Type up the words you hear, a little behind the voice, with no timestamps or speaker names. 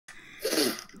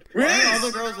All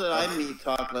the girls that I meet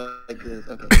talk like this.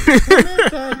 Okay.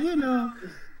 Dad, you know.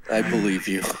 I believe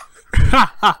you.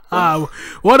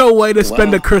 What a way to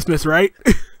spend a Christmas, right?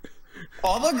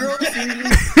 All the girls seem to be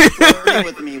flirting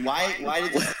with me. Why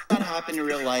did this not happen in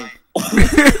real life?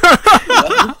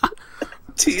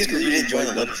 You enjoy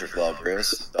the literature club,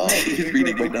 Chris.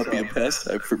 Reading might not be a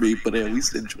pastime for me, but I at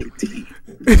least enjoy tea.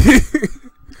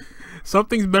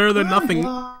 Something's better than nothing.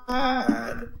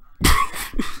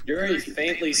 Yuri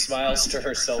faintly smiles to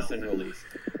herself in relief.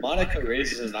 Monica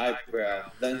raises an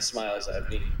eyebrow, then smiles at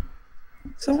me.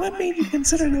 So what made you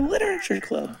consider the literature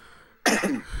club?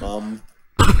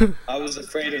 I was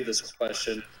afraid of this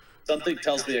question. Something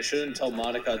tells me I shouldn't tell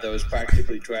Monica that I was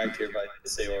practically dragged here by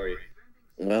Sayori.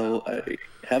 Well, I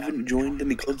haven't joined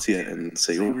any clubs yet, and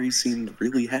Sayori seemed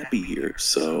really happy here,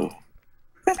 so...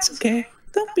 That's okay.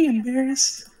 Don't be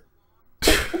embarrassed.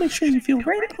 I'll make sure you feel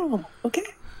right at home, okay?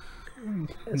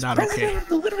 As Not president okay. of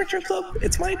the literature club,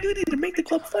 it's my duty to make the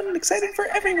club fun and exciting for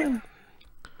everyone.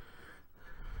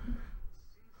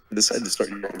 Decide to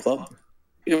start your own club.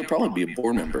 You would probably be a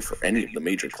board member for any of the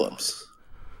major clubs.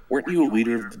 Weren't you a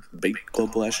leader of the debate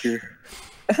club last year?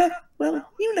 Well,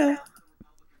 you know.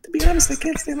 To be honest, I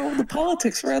can't stand all the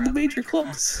politics around the major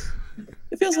clubs.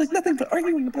 It feels like nothing but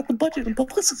arguing about the budget and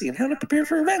publicity and how to prepare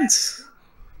for events.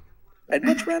 I'd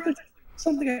much rather do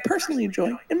something I personally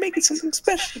enjoy and make it something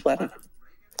special out of it.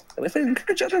 And if I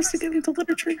encourage others to get into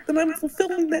literature, then I'm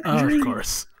fulfilling that dream. Of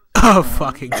course. Oh,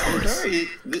 fucking course. Sorry,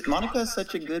 Monica is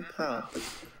such a good pal.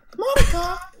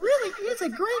 Monica really is a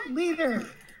great leader.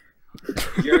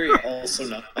 Yuri also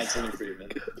nods in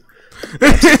agreement.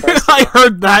 I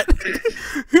heard that.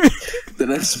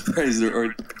 Then I'm surprised there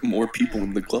aren't more people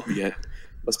in the club yet.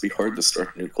 Must be hard to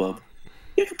start a new club.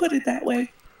 You can put it that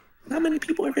way. Not many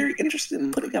people are very interested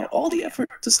in putting out all the effort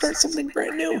to start something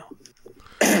brand new.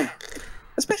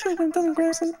 Especially when it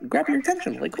doesn't grab your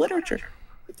attention, like literature.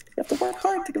 You have to work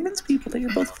hard to convince people that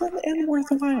you're both fun and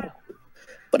worthwhile.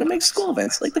 But it makes school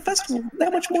events like the festival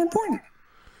that much more important.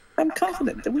 I'm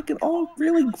confident that we can all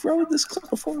really grow this club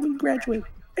before we graduate.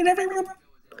 Right, everyone?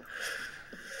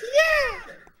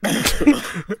 Yeah!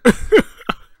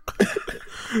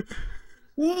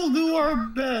 We'll do our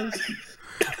best.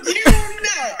 You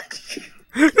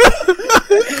know!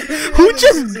 Who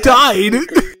just died?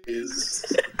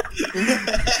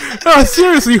 Oh,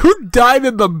 seriously, who died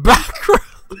in the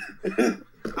background?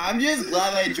 I'm just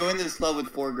glad I joined this club with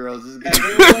 4 girls. This is good.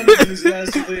 Everyone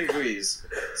enthusiastically agrees.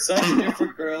 Such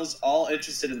different girls, all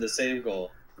interested in the same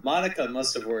goal. Monica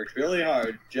must have worked really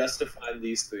hard just to find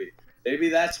these 3. Maybe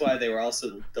that's why they were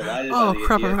also delighted by the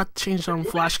crap, idea. I forgot to change on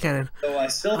Flash Cannon. So I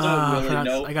still don't really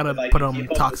know I gotta if I put can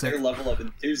keep up Toxic. with their level of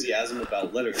enthusiasm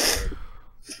about literature.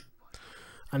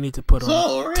 I need to put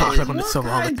So, Toxic on the what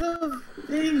Silverholic. kinds of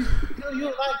things do you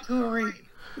like to read?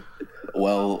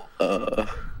 Well,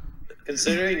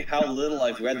 Considering how little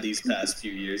I've read these past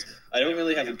few years, I don't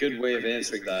really have a good way of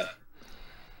answering that.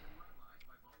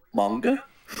 manga?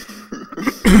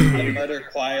 I mutter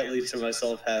quietly to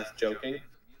myself, half joking.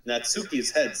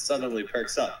 Natsuki's head suddenly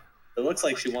perks up. It looks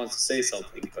like she wants to say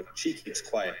something, but she keeps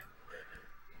quiet.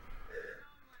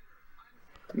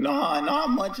 Nah, not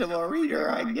much of a reader,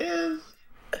 I guess.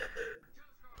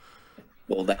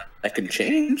 Well, that can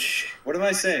change. What am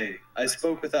I saying? I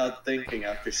spoke without thinking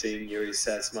after seeing Yuri's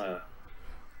sad smile.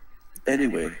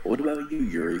 Anyway, what about you,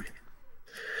 Yuri?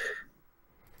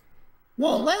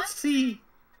 Well, let's see.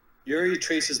 Yuri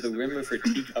traces the rim of her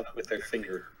teacup with her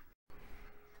finger.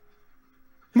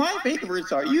 My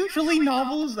favorites are usually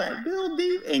novels that build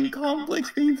deep and complex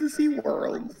fantasy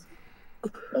worlds.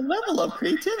 The level of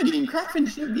creativity and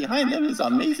craftsmanship behind them is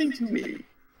amazing to me.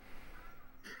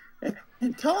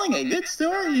 And telling a good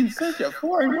story in such a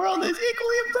foreign world is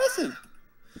equally impressive.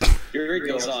 Yuri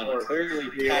goes on, clearly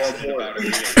passionate about her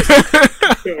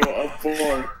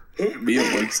reading. Mia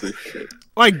likes this shit.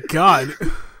 My God.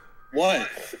 What?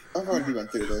 I've already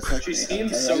went through this. She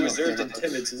seems so reserved and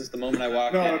timid since the moment I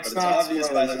walked No, in, it's but not it's obvious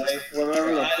by the way whatever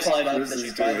her the eyes fuck light up this that is she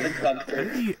finally doing.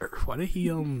 comfort. Why did he,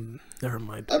 never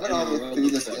mind. I've been all through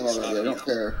this game already. I don't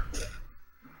care.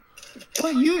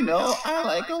 Well, you know, I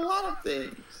like a lot of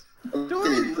things.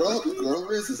 Okay, Girl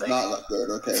Riz is not that good,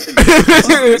 okay?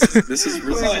 This is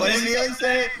really. Wait, what did you guys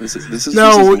say? This is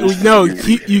No, this is no,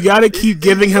 really you gotta keep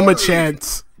giving him a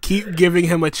chance. Keep giving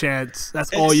him a chance.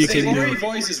 That's all you can Sayori do.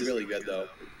 voice is really good though.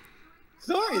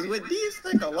 Stories with these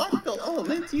psychological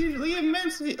elements usually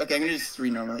immensely. Okay, I'm gonna just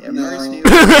read normally.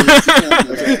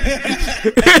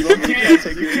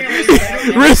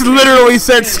 Riz literally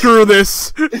said, "Screw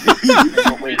this."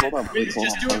 Wait, hold on.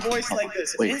 Just do a voice like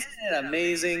this. Wait. Isn't it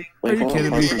amazing? Are you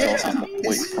kidding me?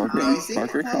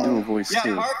 Parker can do a voice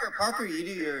too. Yeah, Parker, you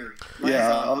do your.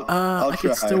 Yeah, I'll I try.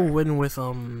 could still win with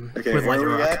Okay, with where Light are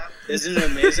we Rock. at? Isn't it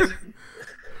amazing?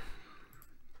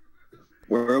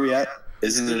 Where are we at?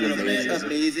 Isn't it It's amazing?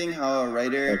 amazing how a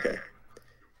writer. Okay.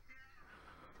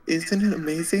 Isn't it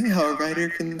amazing how a writer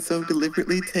can so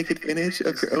deliberately take advantage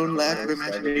of your own lack of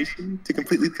imagination to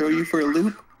completely throw you for a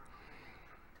loop?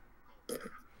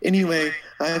 Anyway,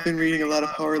 I've been reading a lot of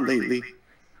horror lately.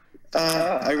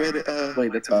 I read,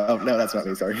 Wait, that's oh, no, that's not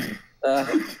me, sorry. I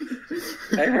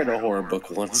read a horror book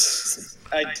once.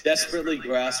 I desperately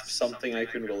grasp something I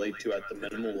can relate to at the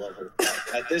minimal level.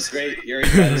 At this rate, Yuri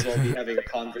might as well be having a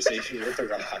conversation with a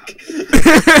rock.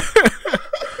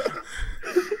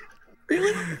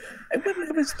 Really? I wouldn't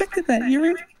have expected that,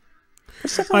 Yuri. For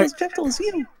someone as gentle as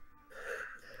you.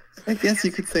 I guess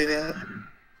you could say that.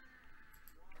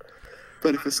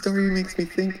 But if a story makes me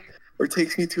think or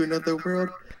takes me to another world,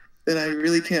 then I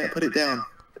really can't put it down.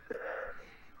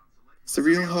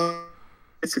 Surreal horror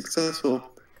is successful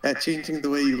at changing the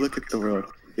way you look at the world,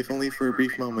 if only for a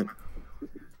brief moment.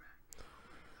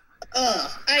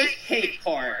 Ugh, I hate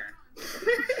horror.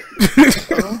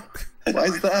 Oh,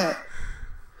 why's that?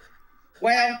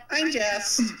 Well, I'm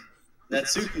just...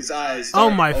 Natsuki's eyes. Oh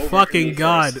darted my over to fucking me for a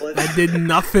god! split I did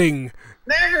nothing.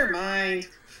 Never mind.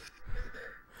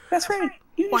 That's right.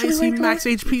 You Why is he max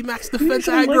HP, max defense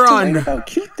usually like to write aggron? about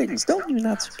cute things, don't you,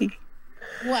 Natsuki?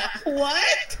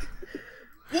 What?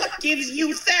 What gives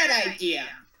you that idea?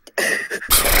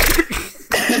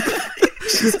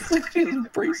 She's like she has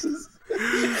braces.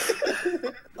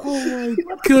 Oh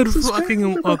my good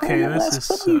fucking. Okay, this is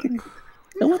so.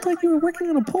 It looked like you were working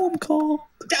on a poem called.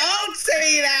 Don't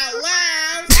say it out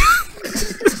loud!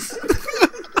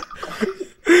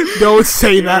 Don't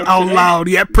say that out loud,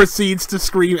 yet proceeds to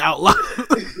scream out loud.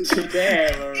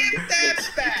 Today I learned Get that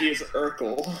that back! he is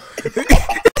Urkel.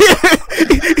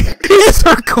 He is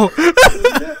Urkel.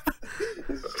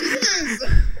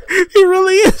 He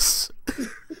really is.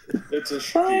 It's a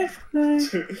sheep.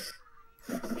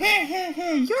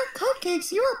 Hey, your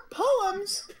cupcakes, your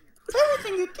poems.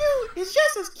 Everything you do is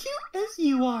just as cute as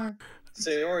you are.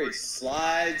 Sayori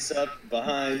slides up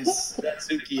behind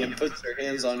Natsuki and puts her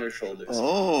hands on her shoulders.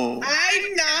 Oh.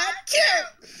 I'm not cute!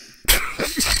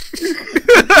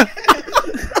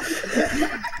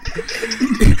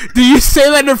 Do you say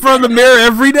that in front of the mirror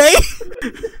every day?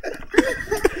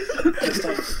 Just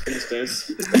on these days.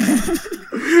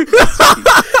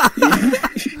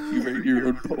 You write your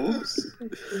own poems?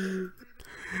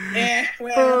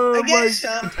 Oh I guess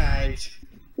sometimes.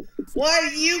 Why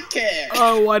do you care?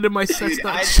 Oh, why did my sex Dude,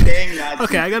 not? I'm saying that.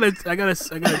 Okay, I gotta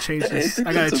change this.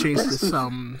 I gotta It's change this.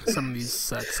 impressive. Some of these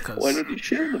sets, Why cause don't you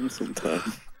share them sometime?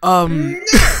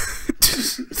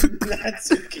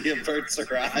 Natsuki averts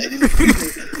her eyes.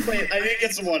 Wait, I think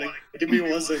it's one. Give me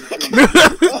 1 second.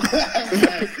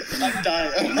 I'm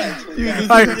dying. I'm actually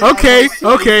dying.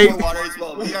 Okay. Water as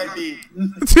well. BRB.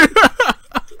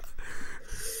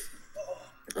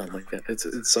 Oh my god,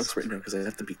 it sucks right now because I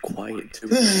have to be quiet too.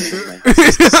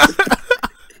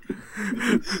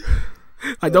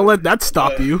 I don't let that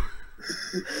stop you.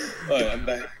 Alright, I'm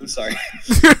back. I'm sorry.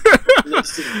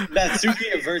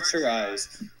 Natsuki averts her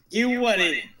eyes. You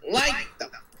wouldn't like them.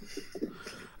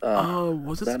 Oh,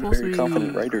 was it Not a supposed very to be?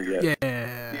 confident writer yet.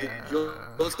 Yeah.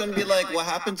 It's gonna be like, what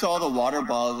happened to all the water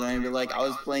balls? And I'd be like, I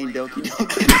was playing Doki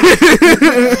Doki.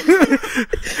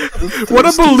 What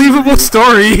a believable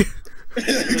story.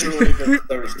 Literally the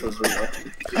thirst was real.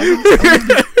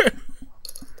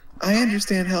 I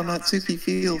understand how Natsuki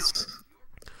feels.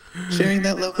 Sharing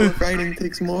that level of writing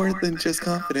takes more than just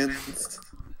confidence.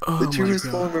 Oh The my truest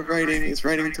god. form of writing is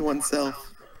writing to oneself.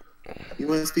 You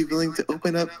must be willing to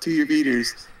open up to your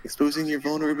readers, exposing your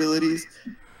vulnerabilities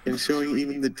and showing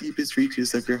even the deepest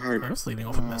reaches of your heart. I was leading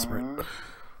off of Mesmer.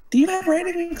 Do you have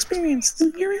writing experience,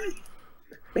 Yuri?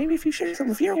 Maybe if you share some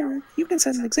of your work, you can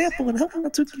set an example and help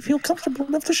Natsuki feel comfortable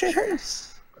enough to share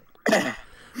hers.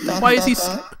 Why is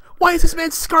this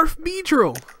man Scarf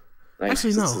Beedrill?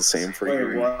 Actually, no. It's the same for Wait,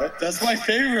 Yuri. what? That's my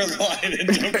favorite line in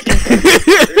Doki.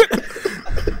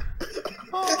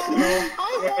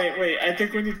 Wait, I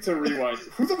think we need to rewind.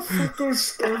 Who the fuck goes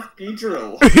Scarf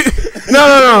Beedrill?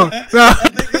 No. I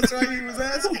think that's why he was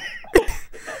asking.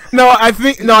 I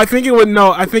think it would.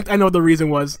 No, I think I know what the reason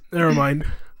was. Never mind.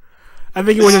 I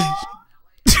think it was just.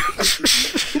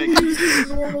 Who's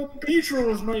normal Pedro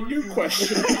is my new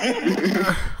question.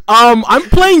 I'm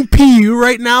playing PU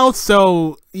right now,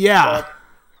 so yeah.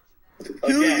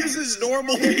 Who uses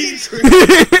normal Pedro?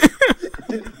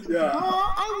 Yeah.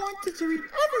 I wanted to read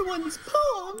everyone's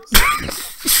poems.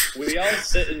 We all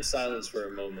sit in silence for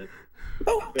a moment.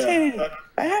 Okay,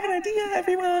 I have an idea,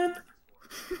 everyone.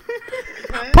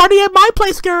 Party at my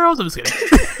place, girls. I'm just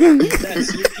kidding.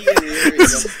 That's Yuki and Yuri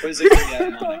quizzing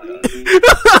at Monica.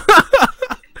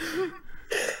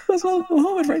 Let's all go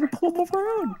home and write a poem of our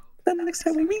own. Then the next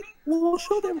time we meet, we'll all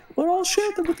share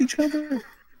them with each other.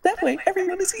 That way,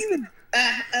 everyone is even.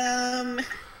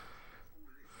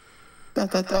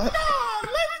 Dot. Let's do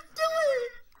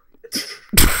it.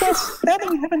 Plus, now that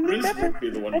we have a new Riz member, would be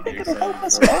the one I think being it'll help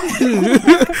us excited all become more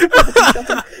comfortable with each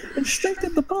other and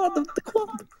strengthen the bond of the club.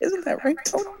 Isn't that right,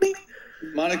 Tony?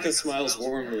 Monica smiles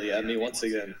warmly at me once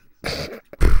again.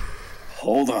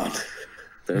 Hold on.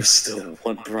 There's still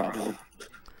one problem.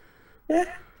 Yeah,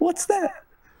 what's that?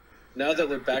 Now that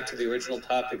we're back to the original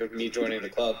topic of me joining the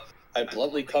club, I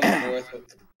bluntly come forth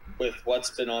with what's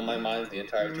been on my mind the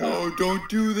entire time. No, don't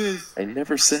do this. I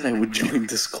never said I would join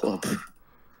this club.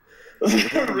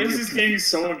 Riz is getting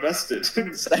so invested. I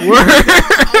want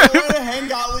to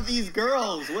hang out with these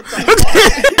girls. What the fuck?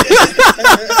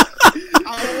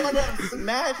 I want to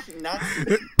smash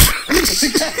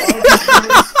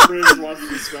Riz wants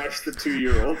to smash the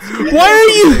 2-year-old. Why are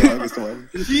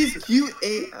you? She's cute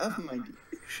AF, my dude.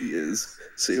 She is.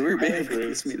 So you were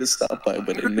begging me to stop by,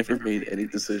 but I never made any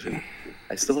decision.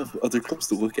 I still have other clubs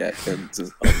to look at, and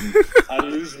I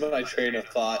lose my train of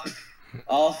thought.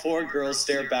 All 4 girls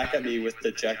stare back at me with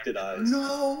dejected eyes.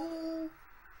 No.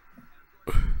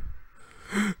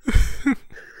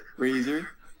 Razor.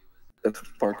 that's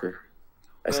Parker.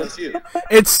 I Well, said, it's you.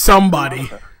 It's somebody.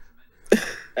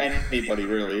 Anybody,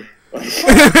 really. I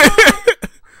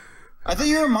thought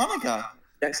you were Monica.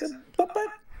 I said, bye-bye.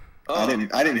 Oh. I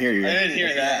didn't hear you. I didn't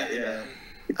hear that. Yeah.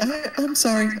 I'm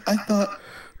sorry. I thought.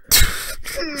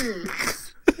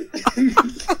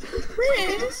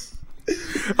 Riz.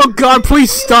 Oh God,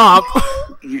 please stop.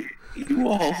 You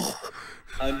all.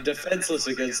 I'm defenseless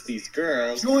against these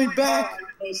girls. Going back. I'm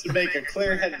supposed to make a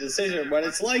clear-headed decision when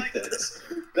it's like this.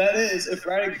 That is, if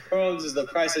writing poems is the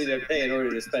price I need to pay in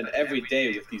order to spend every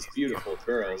day with these beautiful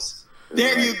girls.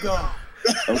 There you go.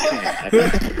 Okay.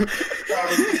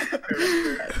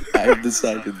 I've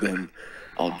decided then.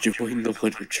 I'll join the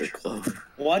literature club.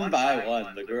 One by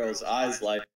one, the girls' eyes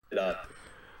light up.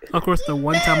 Of course, the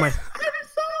one time I.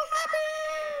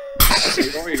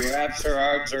 Rory wraps her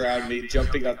arms around me,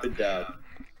 jumping up and down.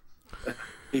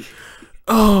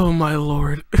 Oh my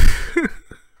lord.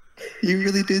 You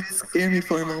really did scare me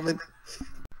for a moment.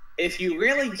 If you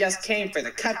really just came for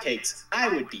the cupcakes, I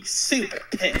would be super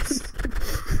pissed.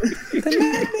 Then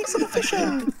that makes it official.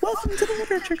 Welcome to the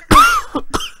literature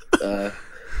club.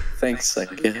 Thanks, I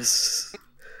guess.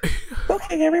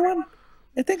 Okay, everyone.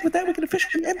 I think with that we can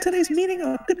officially end today's meeting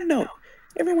on a good note.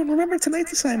 Everyone remember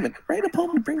tonight's assignment. Write a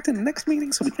poem to bring to the next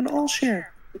meeting so we can all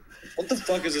share. What the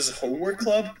fuck is this, homework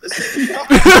club?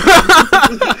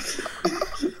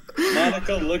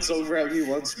 Monica looks over at me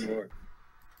once more.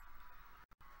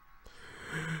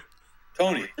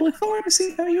 Tony. I look forward to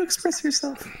see how you express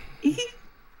yourself. Yeah.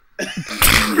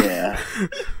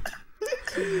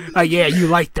 Yeah, you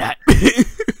like that.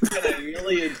 Can I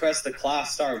really impress the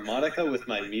class star Monica with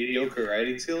my mediocre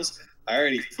writing skills? I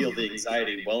already feel the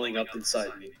anxiety welling up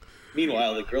inside me.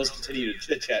 Meanwhile, the girls continue to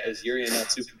chit-chat as Yuri and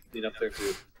Natsuki clean up their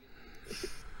food.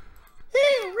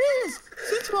 Hey, Riz.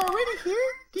 Since we're already here,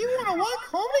 do you want to walk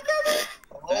home together?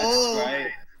 That's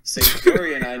right. St.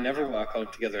 Yuri and I never walk home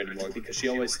together anymore because she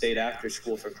always stayed after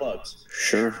school for clubs.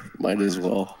 Sure, might as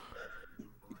well.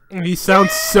 He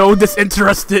sounds so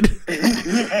disinterested. I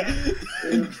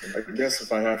guess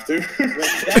if I have to.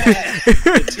 With that,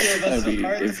 the two of us I mean,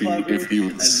 depart the if you- club if you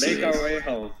room and make insist. our way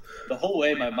home. The whole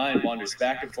way, my mind wanders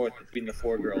back and forth between the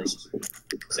 4 girls.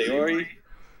 Sayori,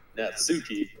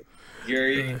 Natsuki,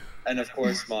 Yuri, and of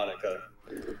course Monica.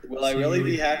 Will I really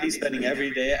be happy spending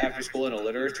every day after school in a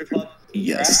literature club?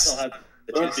 Yes. Perhaps I'll have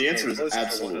the Well, chance the to answer get is closer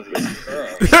to one of absolutely. these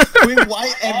girls. Wait,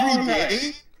 why every Alright.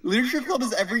 day? Literature club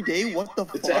is every day? What the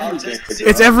It's fuck? every I'll day. just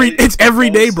It's every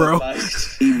day, bro.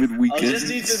 Even I'll weekends. just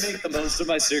need to make the most of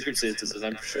my circumstances, and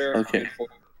I'm sure. Okay.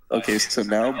 Okay, so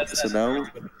now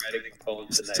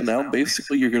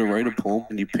basically you're gonna write a poem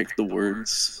and you pick the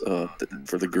words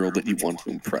for the girl that you want to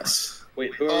impress.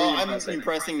 Wait, who are Oh, we I'm impressing?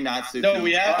 impressing Natsuki. No,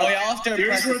 we all have to Here's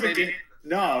impress where this the lady. game.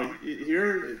 No,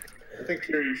 here. I think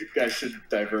here you guys should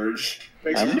diverge.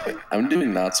 Make I'm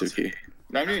doing Natsuki.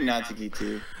 I'm doing Natsuki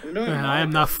too. I'm doing I am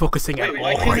not focusing at Wait,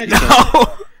 why all can't right I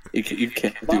now. You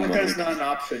can't do Monika's Monica. not an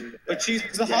option. But she's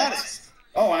the hottest.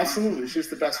 Oh, absolutely. She's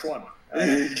the best one.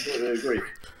 I completely agree.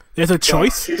 There's a But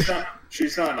choice.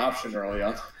 She's not an option early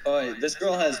on. Oh, wait, this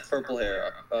girl has purple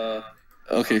hair.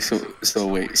 Okay, so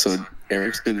wait, so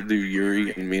Eric's gonna do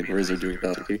Yuri and me and Riz are doing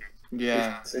Doki.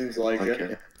 Yeah. Seems like Okay.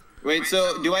 it. Wait,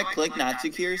 so do I click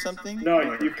Natsuki or something? No,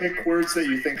 you pick words that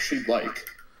you think she'd like.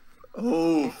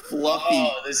 Oh, fluffy.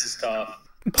 Oh, this is tough.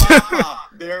 Papa.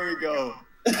 There we go.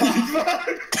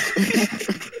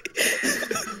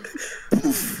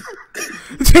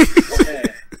 Okay.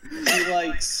 She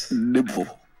likes.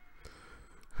 Nibble.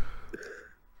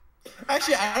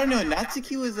 Actually, I don't know.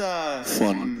 Natsuki was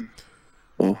Fun.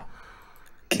 Oh.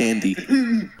 Candy.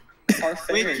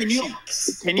 Wait, can you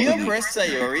impress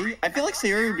Sayori? I feel like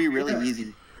Sayori would be really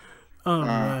easy. Oh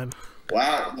man.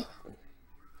 Wow.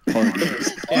 Party.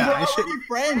 Yeah, I I should. should be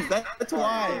friends. That's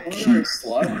why. What are a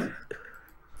slut?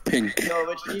 Pink. No,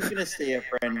 but she's gonna stay a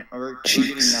friend. We're getting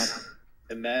Cheeks.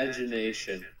 that.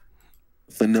 Imagination.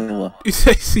 Vanilla. You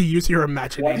say, see, use your Why do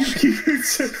imagination. you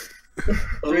keep it?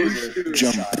 Razor.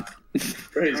 Jump.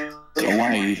 Razor.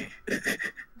 Kawaii.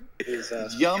 Is,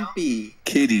 Jumpy.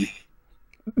 Kitty.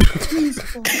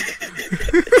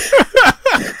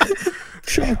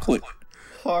 Chocolate.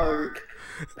 Heart.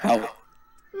 How?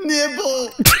 Nibble.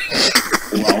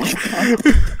 Lollipop.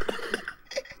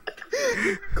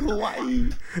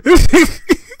 Kawaii.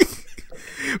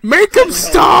 Make him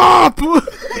stop! You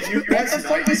what guys the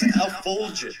fuck is might.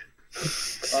 effulgent?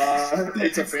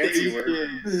 It's a fancy word.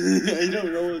 I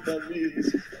don't know what that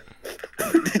means.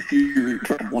 Yuri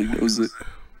probably knows it.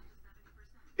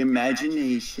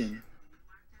 Imagination.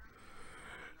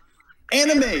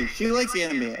 Anime. She likes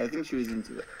anime. I think she was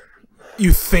into it.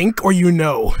 You think or you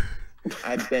know?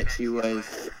 I bet she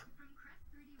was.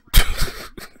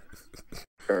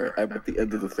 Alright, I'm at the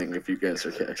end of the thing if you guys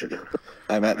are catching it.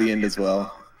 I'm at the end as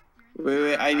well.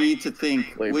 Wait. I need to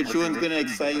think. Wait, Which one's gonna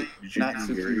excite Did you do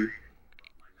Natsuki? Yuri?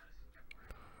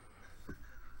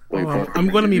 Wait, Well, Parker, I'm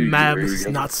gonna did be you do mad Yuri this is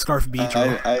again? not Scarf Beach.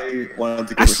 I wanted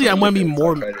to. Actually, I'm gonna be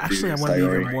more. Actually, I'm gonna be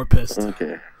even more pissed.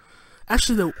 Okay.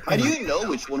 Actually, though. How do you know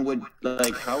which one would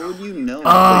like? How would you know?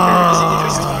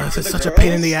 Oh, this is such a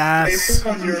pain in the ass. Based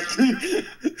on your.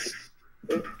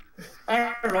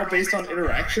 I don't know, based on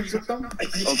interactions with them.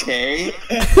 Okay.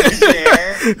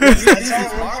 Fair. That's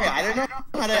hard. I don't know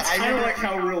how to. It's kind of like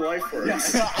how real life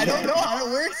works. I don't know how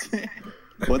it works.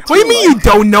 What do you mean you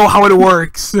don't know how it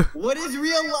works? What is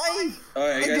real life?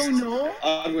 Alright, I guys. don't know.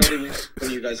 I'm ready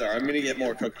when you guys are. I'm gonna get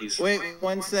more cookies. Wait,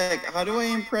 one sec. How do I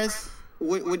impress?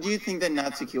 What do you think that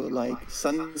Natsuki would like?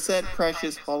 Sunset,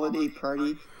 precious, holiday,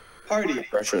 party? Party.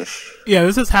 Precious. Yeah,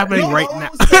 this is happening No, right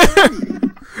it's now.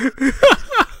 party.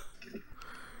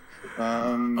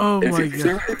 Oh my If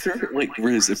god. they're like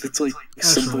Riz, if it's like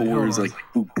simple Actually, hold words on. like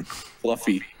poop,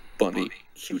 fluffy, bunny,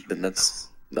 cute, then that's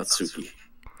Natsuki.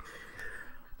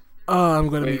 I'm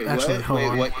gonna be Wait, actually. what? Hold Wait,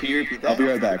 on. what? Can you repeat that? I'll be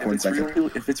right back. One If second.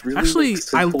 it's really Actually, like,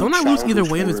 simple don't I lose either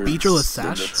childish way in this words, beach or the then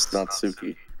sash? It's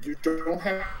Natsuki. You don't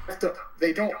have to.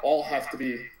 They don't all have to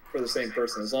be for the same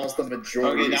person, as long as the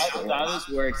majority. Okay, is now, for now one. this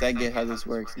works. I get how this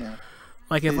works now.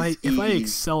 Like if I Is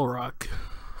excel rock,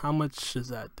 how much does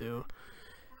that do?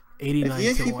 89 If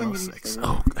you to keep on 106. using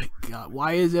Oh my god,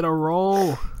 why is it a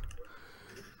roll?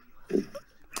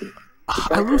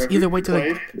 I lose either way to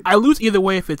the. I lose either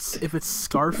way if it's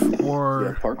scarf Yeah,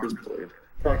 or. Parker's played.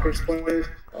 Parker's played.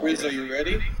 Riz, are you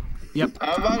ready? Yep.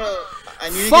 I'm about to. I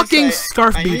need to Fucking get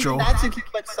Scarf I need Beetle. Natsuki,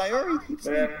 but Sayori keeps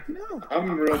saying Man, no.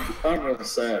 I'm real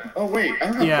sad. Oh wait, I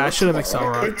have Yeah, I work should have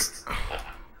tomorrow. I Excel could-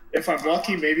 If I'm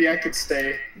lucky, maybe I could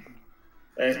stay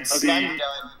and see. Okay, I'm done.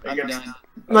 I'm I guess- done.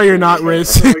 No, you're not,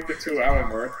 Riz. I like the 2-hour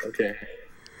mark. Okay.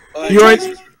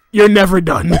 You're never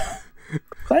done.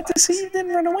 Glad to see you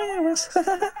didn't run away with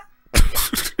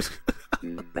us.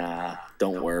 Nah,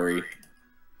 don't worry.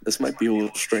 This might be a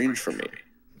little strange for me,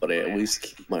 but I at least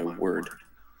keep my word.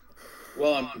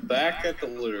 Well, I'm back at the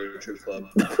literature club.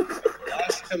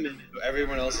 Last come in,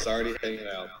 everyone else is already hanging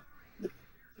out.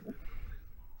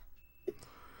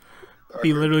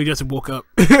 He literally just woke up.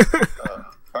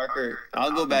 Parker,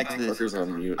 I'll go back to this. Parker's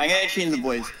on mute. I'm gonna change the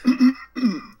voice.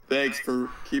 Thanks for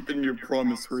keeping your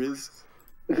promise, Riz.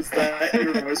 Is that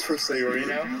your voice for Sayori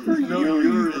now? No,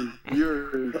 Yuri.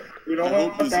 You know I what?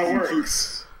 hope But this that isn't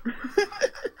works.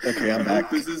 Okay, I'm I hope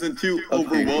back. this isn't too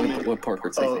Okay, overwhelming. what Parker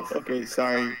taking? Oh, okay,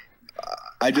 sorry.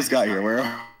 I just got here. Where?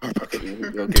 Okay,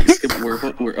 skip.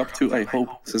 We're up to. I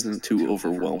hope this isn't too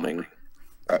overwhelming.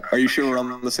 Are you sure we're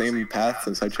on the same path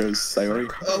since I chose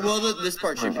Sayori? Oh, well, this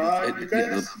part should be.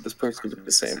 This part's gonna be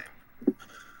the same.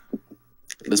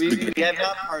 This We beginning. have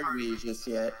not parted ways just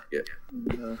yet. Yeah.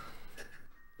 No.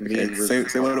 Okay,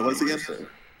 say what it was again.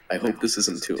 I hope this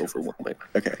isn't too overwhelming.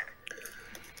 Okay.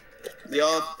 They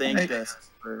all thanked us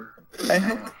for... I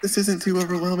hope this isn't too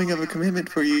overwhelming of a commitment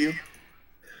for you.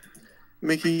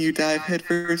 Making you dive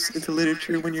headfirst into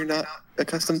literature when you're not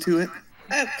accustomed to it.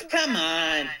 Oh, come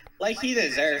on. Like he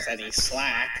deserves any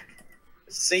slack.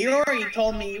 Sayori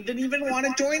told me you didn't even want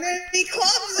to join any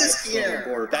clubs this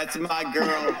year. That's my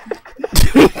girl.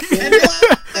 And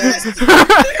last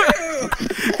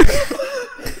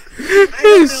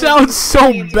He sounds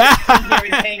so bad.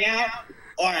 to hang out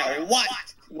or what?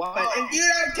 Wow. But if you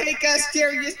don't take us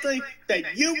seriously, then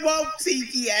you won't see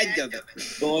the end of it.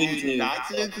 Going to.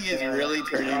 Natsuki is really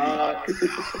turning me on.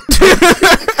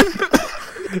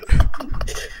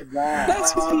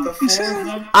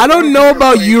 I don't know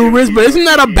about you, Riz, but isn't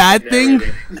that a bad thing?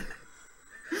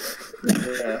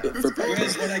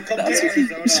 Whereas when I come to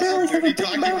Arizona, I'm gonna be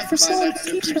talking about for selling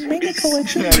keeps your manga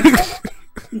collection.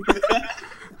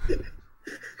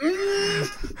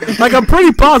 Like, I'm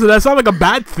pretty positive that's not like a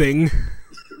bad thing.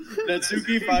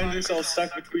 Natsuki finds herself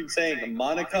stuck between saying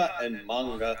Monica and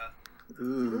manga.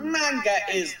 Manga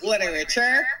is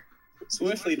literature.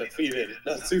 Swiftly defeated,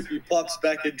 Natsuki plops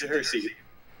back into her seat.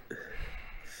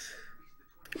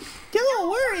 Don't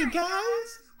worry,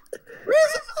 guys.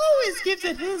 Riz always gives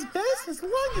it his best as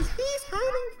long as he's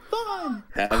having fun.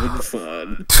 Having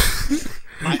fun.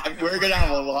 We're gonna have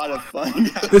a lot of fun,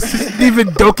 guys. This isn't even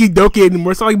Doki Doki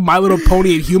anymore. It's not like My Little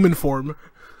Pony in human form.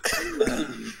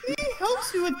 He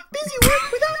helps you with busy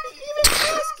work without me even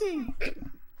asking.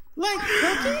 Like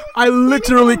cooking? I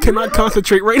literally cannot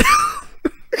concentrate right now.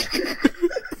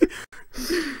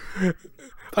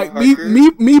 Like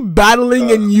me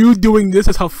battling and you doing this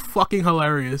is how fucking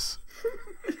hilarious.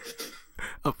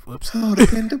 Oh, whoops. Oh,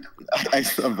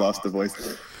 I've lost the voice.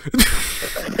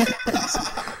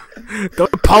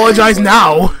 Don't apologize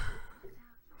now.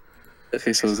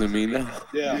 Okay, so is it me now?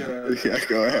 Yeah. Yeah,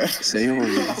 go ahead.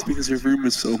 Sayori, it's because your room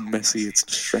is so messy, it's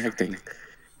distracting.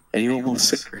 And you almost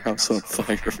set your house on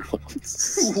fire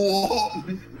once. Whoa.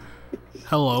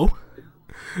 Hello.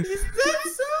 Is that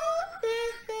so?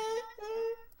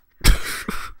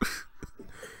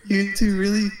 You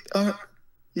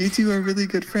two are really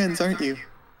good friends, aren't you?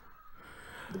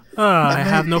 I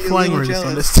have no be a flying little resist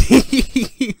on jealous. this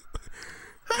team.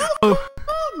 Oh,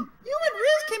 You and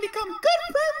Riz can become good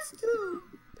friends too.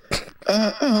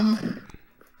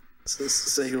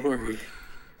 Sayori.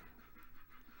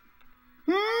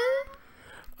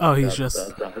 oh, he's just a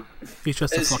fucking.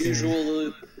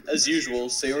 As usual,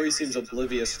 Sayori seems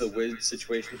oblivious to the weird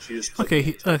situation she just put Okay,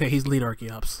 he's lead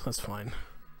Archeops. That's fine.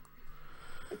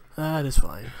 That is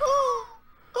fine.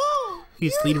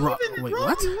 He's lead rock. Wait,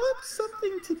 what? You up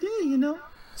something today, you know?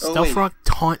 Stealth Rock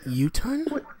taunt U-turn?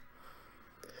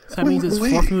 That means his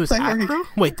fourth move is acro?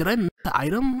 Wait, did I miss the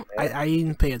item? I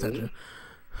didn't pay attention.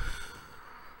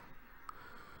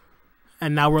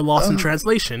 And now we're lost in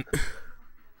translation.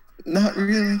 Not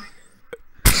really.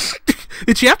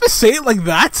 Did she have to say it like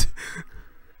that?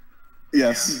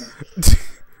 Yes.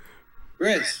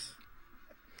 Riz.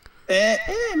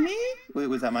 Me? Wait,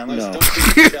 was that my line? No.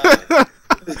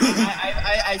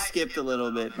 I skipped a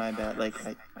little bit, my bad. Like,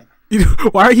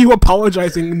 Why are you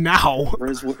apologizing now?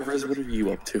 Riz, what are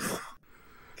you up to?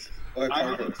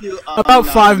 About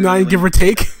 5'9", give or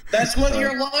take. That's what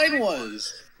your line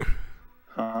was.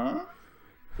 Huh?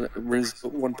 Riz,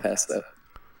 one past that.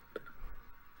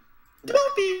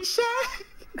 Don't be shy.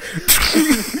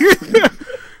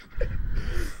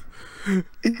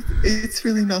 It's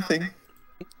really nothing.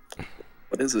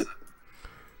 What is it?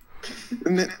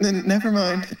 Never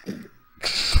mind.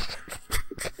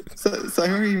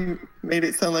 Sayori made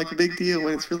it sound like a big deal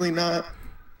when it's really not.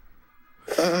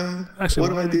 Actually, what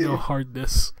do I I'm do? gonna go hard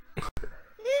this.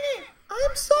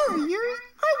 I'm sorry, Yuri.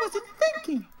 I wasn't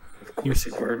thinking. Of course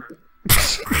you were.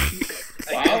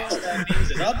 I guess that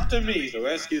means it's up to me to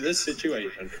rescue this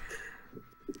situation.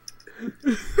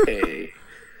 Hey,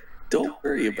 don't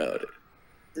worry about it.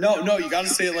 No, you gotta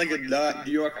say it like a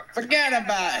New Yorker. Forget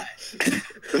about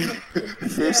it.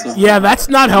 First of Yeah, that's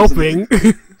not helping.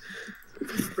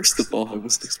 First of all, I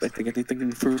wasn't expecting anything in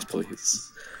the first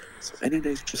place. So any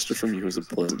nice gesture from you is a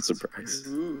pleasant surprise.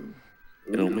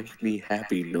 It'll make me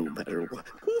happy no matter what.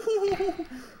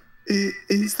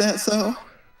 Is that so?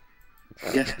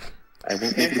 Yeah, I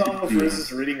won't make Can't it tell a if big deal. Riz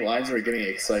is reading lines or getting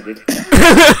excited.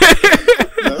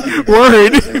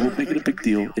 Word. I won't make it a big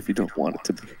deal if you don't want it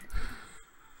to be.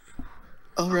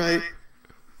 Alright.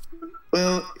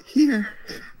 Well, here.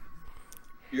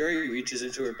 Yuri reaches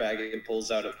into her bag and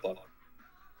pulls out a book.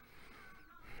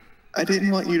 I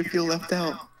didn't want you to feel left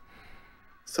out.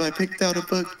 So I picked out a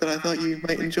book that I thought you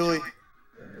might enjoy.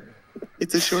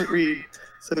 It's a short read,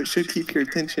 so it should keep your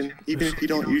attention, even if you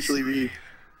don't usually read.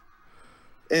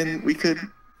 And we could,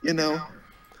 you know,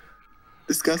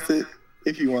 discuss it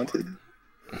if you wanted.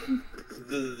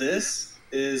 This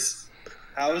is...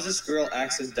 How is this girl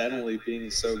accidentally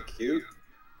being so cute?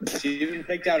 She even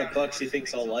picked out a book she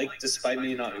thinks I'll like, despite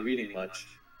me not reading much.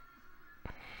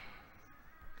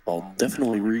 I'll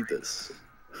definitely read this.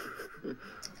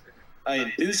 I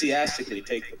enthusiastically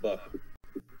take the book.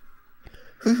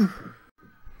 Whew.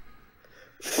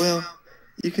 Well,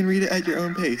 you can read it at your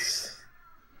own pace.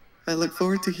 I look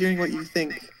forward to hearing what you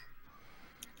think.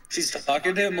 She's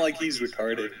talking to him like he's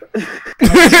retarded.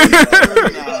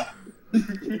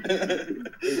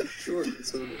 Sure,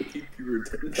 so keep your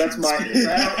attention.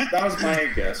 That was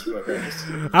my guess. But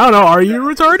I don't know. Are you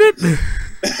retarded?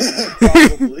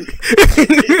 Probably.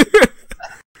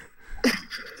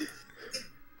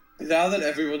 Now that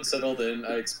everyone's settled in,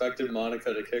 I expected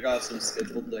Monica to kick off some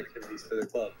scheduled activities for the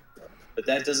club. But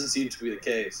that doesn't seem to be the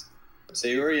case.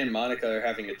 Sayori and Monica are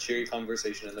having a cheery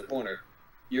conversation in the corner.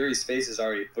 Yuri's face is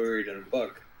already buried in a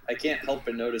book. I can't help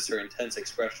but notice her intense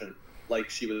expression, like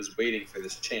she was waiting for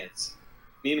this chance.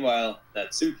 Meanwhile,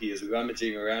 Natsuki is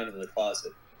rummaging around in the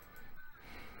closet.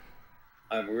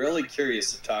 I'm really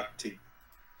curious to talk to...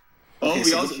 Oh, Okay, we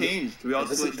so all this- changed. We all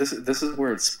switched. This is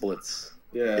where it splits.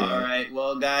 yeah. Alright,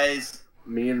 well, guys.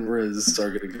 Me and Riz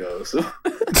are gonna go, so...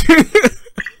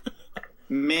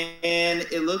 Man,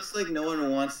 it looks like no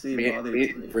one wants to bother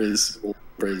today. Riz,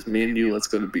 me and you, let's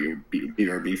go to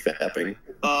BRB fapping.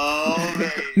 Oh,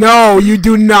 man. No, you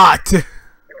do not.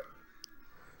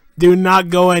 Do not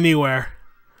go anywhere.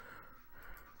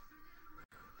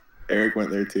 Eric went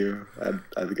there too.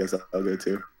 I guess I'll go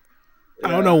too.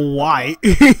 I don't know why.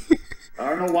 I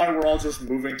don't know why we're all just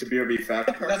moving to BRB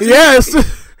Fat. Yes.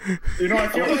 You know, I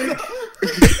feel like...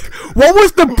 What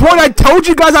was the point? I told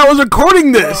you guys I was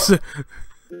recording this.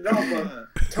 No, but...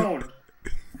 Tone.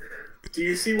 Do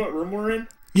you see what room we're in?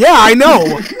 Yeah, I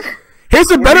know. Here's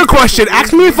a better question.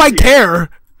 Ask me if I care.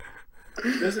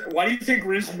 Why do you think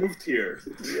Riz moved here?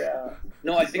 Yeah.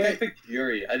 No, I think I picked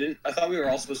Yuri. I thought we were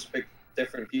all supposed to pick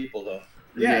different people, though.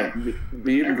 Yeah.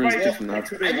 Me and Riz Everybody just else not...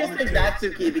 picked who I they just wanted think to.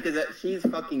 Natsuki because she's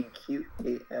fucking cute.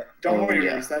 Don't worry,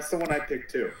 yeah. Riz. That's the one I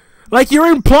picked too. Like you're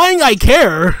implying I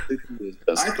care.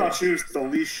 I thought she was the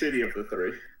least shitty of the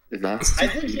three. I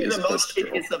think she's the most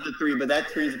shittiest of the three, but that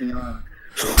turns me on.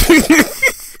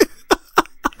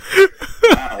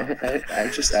 I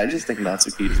just think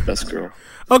Natsuki is the best girl.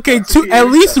 Okay, Natsuki at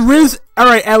is least best Riz. All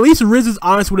right, at least Riz is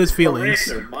honest with his feelings.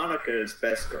 Eraser, Monica is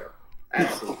best girl.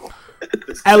 Absolutely.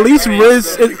 At least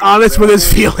Riz is honest with his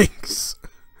feelings.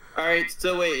 Alright,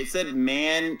 so wait, it said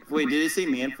man. Wait, did it say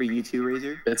man for you too,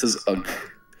 Razor? It says ugh.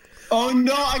 Oh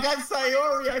no, I got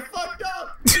Sayori. I fucked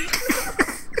up.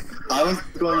 I was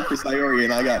going for Sayori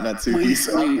and I got Natsuki.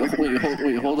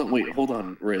 Hold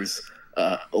on, Riz.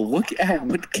 Look at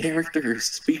what character is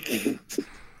speaking.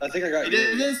 I think I got It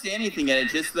Yuri. didn't say anything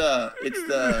yet. It's the.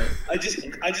 I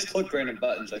just clicked random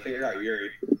buttons. I think I got Yuri.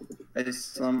 I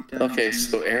just slumped down. Okay,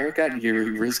 so Eric got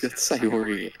Yuri, Riz got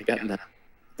Sayori,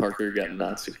 Parker got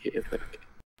Natsuki, I think.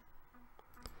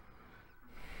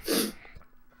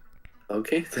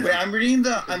 Okay. Then. Wait, I'm reading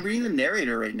the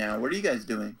narrator right now. What are you guys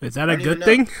doing? Is that a I don't even good know.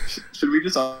 thing? Should we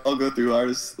just all go through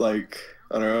ours like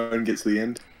on our own and get to the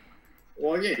end?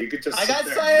 Well, yeah, you could just. I got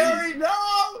sit there and read. Sayori. No.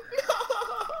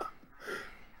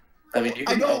 I mean,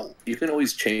 I know. you can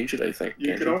always change it, I think. You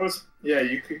can't could always, yeah,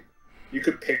 you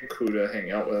could pick who to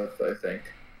hang out with. I think.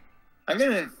 I'm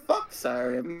gonna fuck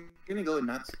Sayori. I'm gonna go with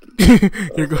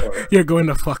Natsuki. You're going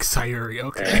to fuck Sayuri.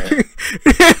 Okay.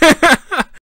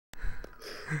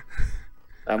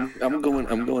 I'm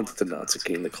going to the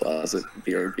Natsuki in the closet,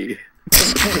 BRB.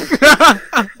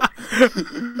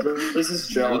 This is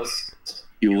jealous.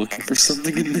 You looking for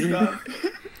something in there?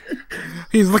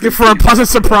 He's looking for a pleasant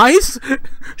surprise.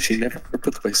 She never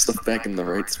puts my stuff back in the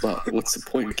right spot. What's the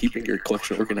point in keeping your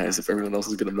collection organized if everyone else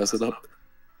is gonna mess it up?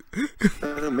 I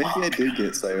don't know, maybe I did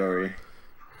get Sayori.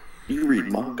 You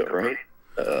read manga, right?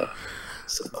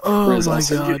 So, Oh Riz, my I'll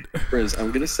send god. Riz,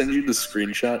 I'm gonna send you the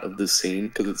screenshot of this scene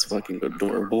because it's fucking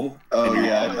adorable. Oh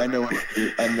yeah, I know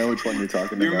which one you're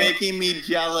talking You're about. making me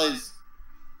jealous.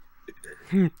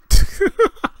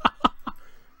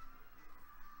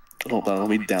 Hold on, let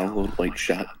me download White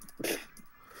Shot.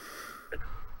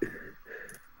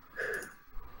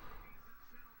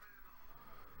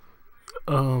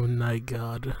 Oh my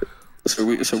god. So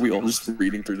we all just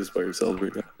reading through this by ourselves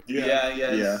right now. Yeah.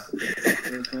 Yeah.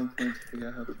 There's no point to figure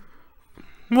out how.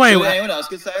 Wait, Did anyone else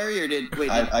get Sayori or did wait?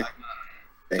 I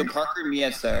so Parker and me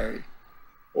have Sayori.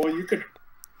 Well, you could.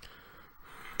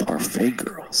 Parfait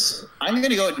girls. I'm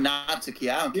gonna go with Natsuki.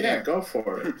 I don't care. Yeah, go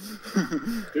for it.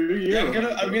 Do you? Yeah,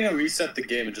 I'm gonna reset the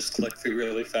game and just click through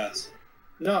really fast.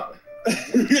 No.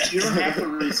 You don't have to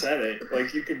reset it.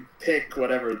 Like, you can pick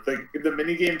whatever. The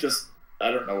mini game just, I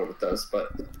don't know what it does,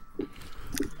 but...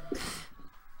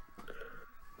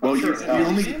 Well,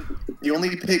 you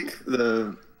only pick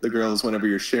the girls whenever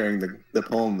you're sharing the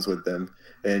poems with them,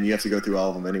 and you have to go through all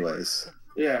of them anyways.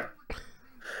 Yeah.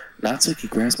 Natsuki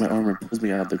grabs my arm and pulls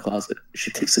me out of the closet. She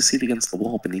takes a seat against the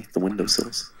wall beneath the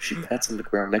windowsills. She pats on the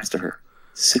ground next to her,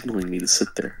 signaling me to sit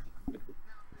there.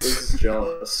 This is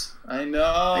jealous. I know.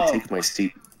 I take my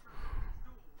seat.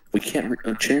 We can't.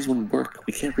 Chairs wouldn't work.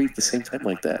 We can't read at the same time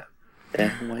like that.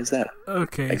 And why is that?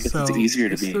 Okay, I guess so it's easier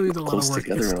to be close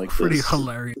together it's like pretty this.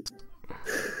 hilarious.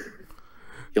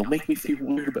 You'll make me feel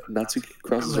weird, but Natsuki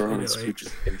crosses her arms and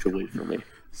scooches an inch away from me.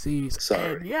 See,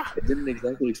 Sorry. yeah. I didn't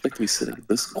exactly expect to be sitting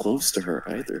this close to her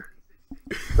either.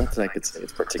 Not that I could say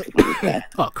it's particularly bad.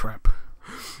 Oh crap.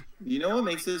 You know what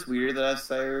makes this weird that I was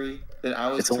Sayuri? That I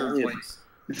was It's her only voice.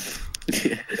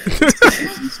 Yeah.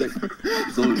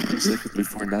 It's only a few seconds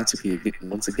before Natsuki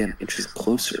once again inches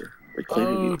closer,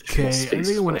 reclaiming the additional Okay, I space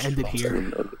think I want to flushed end it off here. the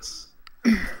notice.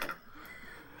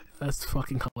 That's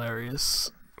fucking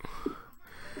hilarious.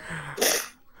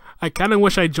 I kind of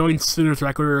wish I joined sooner so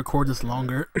I could record this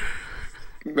longer.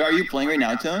 But are you playing right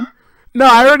now, Tone? No,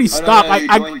 I already Oh, stopped. no, you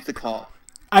I joined the call.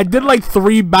 I did like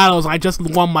 3 battles. I just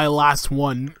won my last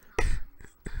one.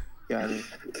 Got it.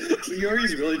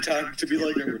 Yuri's really trying to be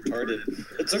like a retarded.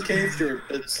 It's okay if you're a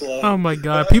bit slow. Oh my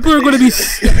god, people are gonna be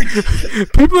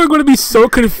so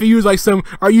confused. Like,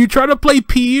 are you trying to play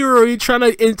P or are you trying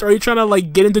to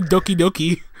like get into Doki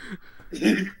Doki?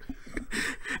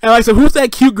 And like, so who's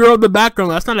that cute girl in the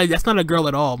background? That's not a girl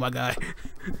at all, my guy.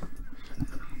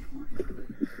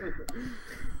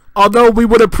 Although we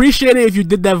would appreciate it if you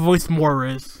did that voice more,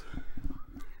 Riz.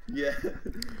 Yeah.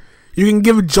 You can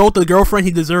give Jolt the girlfriend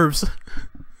he deserves.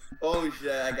 Oh shit,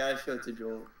 I gotta show it to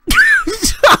Joel.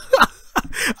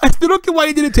 I still don't get why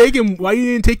you didn't take him. Why you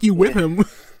didn't take you with him?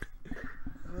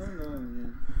 I don't know,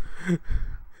 man.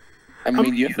 I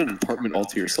mean, you have an apartment all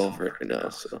to yourself right now,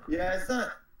 so. Yeah, it's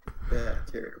not that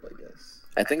terrible, I guess.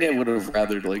 I think I would have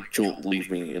rather like Jolt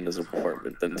leave me in his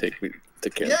apartment than take me to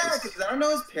campus. Yeah, because I don't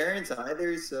know his parents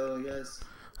either, so yes.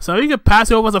 So you could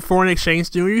pass it over as a foreign exchange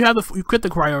student. You quit the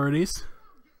priorities.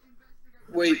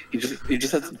 Wait, You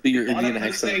just have to do your Indian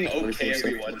I'm saying accent. okay,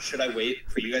 everyone. Should I wait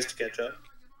for you guys to catch up?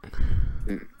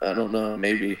 I don't know,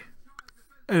 maybe.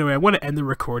 Anyway, I want to end the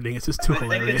recording. It's just too I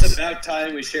think hilarious. it's about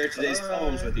time we share today's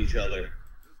poems with each other.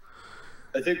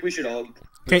 I think we should all.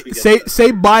 Okay,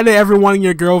 say bye to everyone in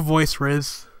your girl voice,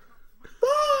 Riz.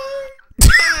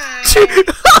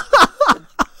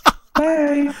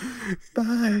 Bye.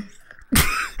 Bye.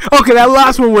 Okay, that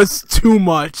last one was too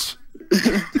much.